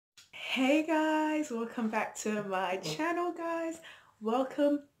Hey guys, welcome back to my channel guys.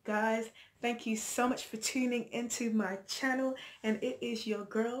 Welcome guys. Thank you so much for tuning into my channel, and it is your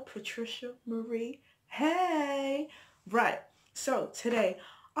girl Patricia Marie. Hey! Right, so today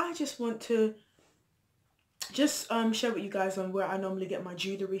I just want to share with you guys on where I normally get my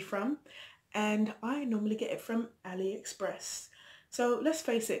jewelry from, and I normally get it from Aliexpress. So let's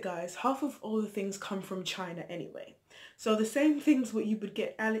face it guys, half of all the things come from China anyway. So the same things what you would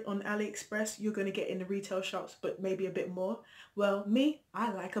get on Aliexpress, you're going to get in the retail shops, but maybe a bit more. Well, me,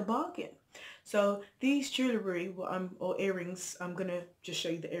 I like a bargain. So these jewelry, or earrings, I'm going to just show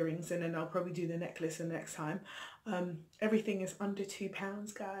you the earrings and then I'll probably do the necklace the next time. Everything is under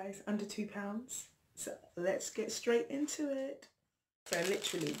 £2, guys, under £2. So let's get straight into it. So I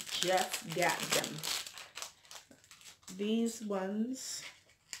literally just got them. These ones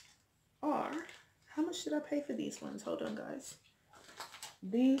are, how much did I pay for these ones? Hold on guys.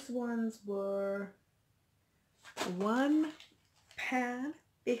 These ones were £1.59.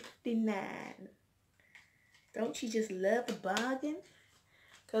 Don't you just love a bargain?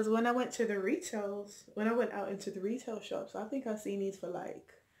 Because when I went out into the retail shops, I think I seen these for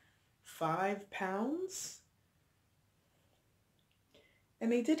like £5.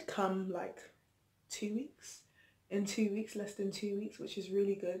 And they did come like 2 weeks. In 2 weeks, less than 2 weeks, which is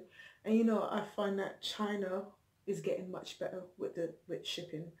really good. And you know, I find that China is getting much better with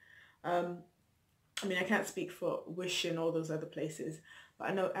shipping. I mean, I can't speak for Wish and all those other places, but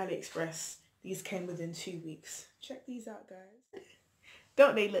I know AliExpress, these came within 2 weeks. Check these out, guys.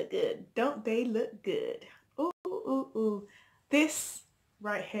 Don't they look good? Don't they look good? Ooh, ooh, ooh. This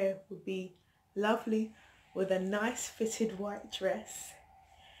right here would be lovely with a nice fitted white dress.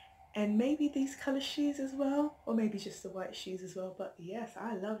 And maybe these colour shoes as well, or maybe just the white shoes as well. But yes,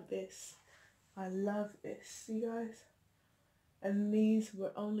 I love this. I love this, you guys. And these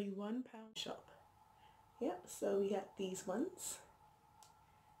were only £1 shop. Yep, so we got these ones.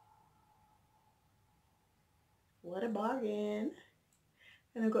 What a bargain.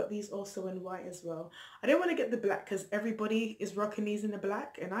 And I've got these also in white as well. I didn't want to get the black because everybody is rocking these in the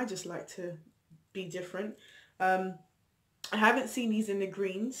black, and I just like to be different. I haven't seen these in the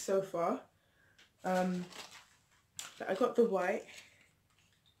green so far. But I got the white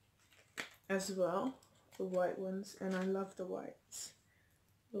as well, the white ones, and I love the whites.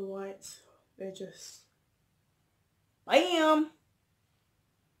 The whites, they're just bam!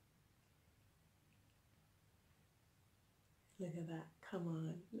 Look at that, come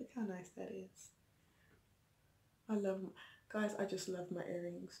on, look how nice that is. I love, guys, I just love my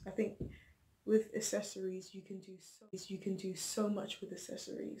earrings. I think with accessories you can do so much with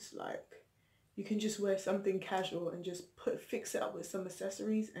accessories. Like, you can just wear something casual and just fix it up with some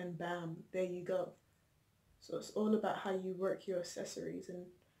accessories, and bam, there you go. So it's all about how you work your accessories. And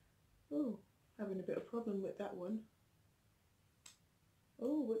oh, having a bit of problem with that one.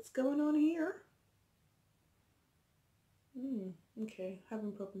 Oh, what's going on here? Okay,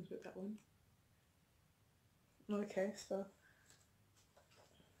 having problems with that one. Okay, so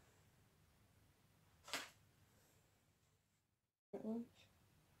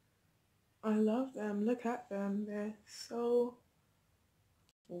I love them. Look at them. They're so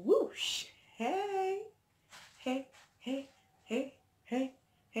whoosh. Hey, hey, hey, hey, hey,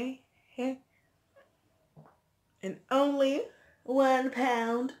 hey, hey. And only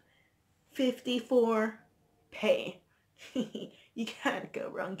 £1.54. You can't go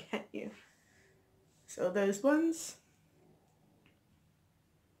wrong, can you? So those ones.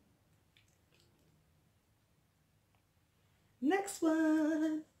 Next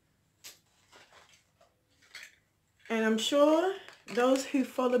one. And I'm sure those who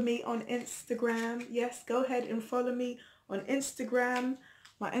follow me on Instagram, yes, go ahead and follow me on Instagram.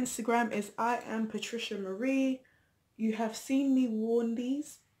 My Instagram is I am Patricia Marie. You have seen me worn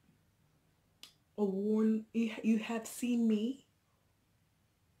these, or you have seen me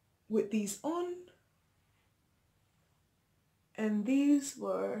with these on. And these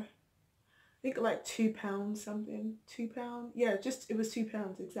were, I think, like £2 something. £2? Yeah, it was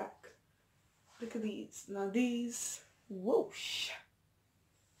 £2 exact. Look at these. Now these, whoosh.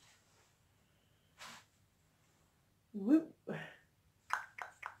 Whoop.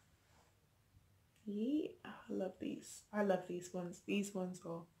 Yeah, I love these. I love these ones. These ones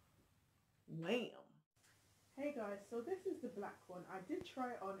are wham. Hey guys, so this is the black one. I did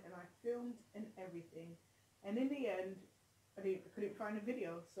try it on and I filmed and everything. And in the end, I couldn't find a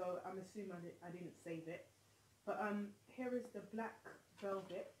video, so I'm assuming I didn't save it. But here is the black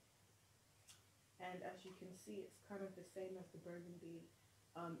velvet. And as you can see, it's kind of the same as the burgundy.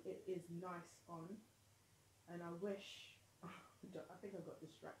 It is nice on. And I wish, I think I got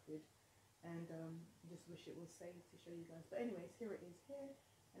distracted. and I just wish it was saved to show you guys. But anyways, here it is here,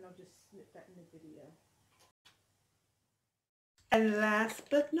 and I'll just snip that in the video. And last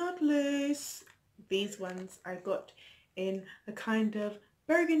but not least, these ones I got in a kind of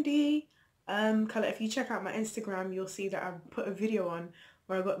burgundy colour. If you check out my Instagram, you'll see that I put a video on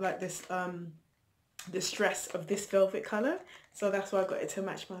where I got like this this dress of this velvet colour, so that's why I got it to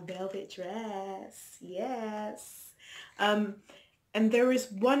match my velvet dress. Yes. And there is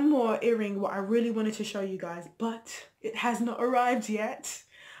one more earring what I really wanted to show you guys, but it has not arrived yet.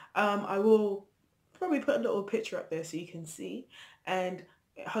 I will probably put a little picture up there so you can see, and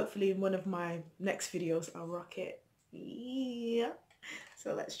hopefully in one of my next videos I'll rock it. Yeah.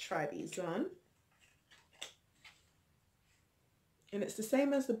 So let's try these on. And it's the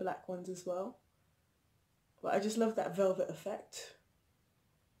same as the black ones as well, but I just love that velvet effect.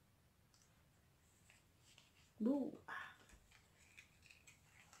 Ooh.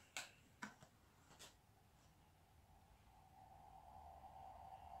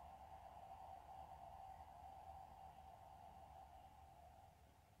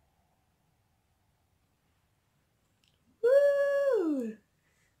 Woo!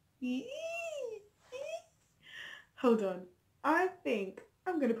 Hold on. I think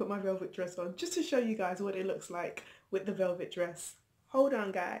I'm going to put my velvet dress on just to show you guys what it looks like with the velvet dress. Hold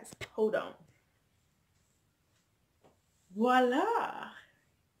on, guys. Hold on. Voila!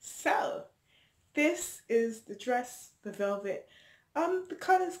 So, this is the dress, the velvet. The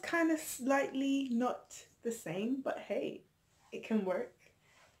color's kind of slightly not the same, but hey, it can work.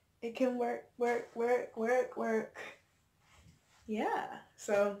 It can work. Yeah,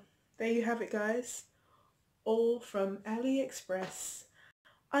 so there you have it, guys. All from Aliexpress.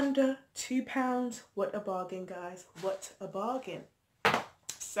 Under £2. What a bargain, guys. What a bargain.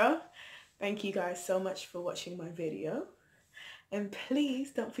 So, thank you guys so much for watching my video. And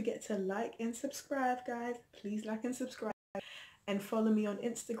please don't forget to like and subscribe, guys. Please like and subscribe. And follow me on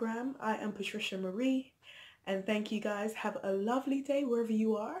Instagram. I am Patricia Marie. And thank you guys. Have a lovely day wherever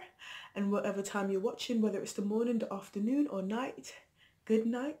you are. And whatever time you're watching, whether it's the morning, the afternoon, or night. Good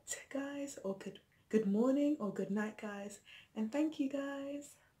night, guys. Or good morning or good night, guys. And thank you,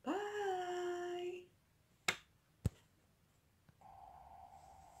 guys. Bye.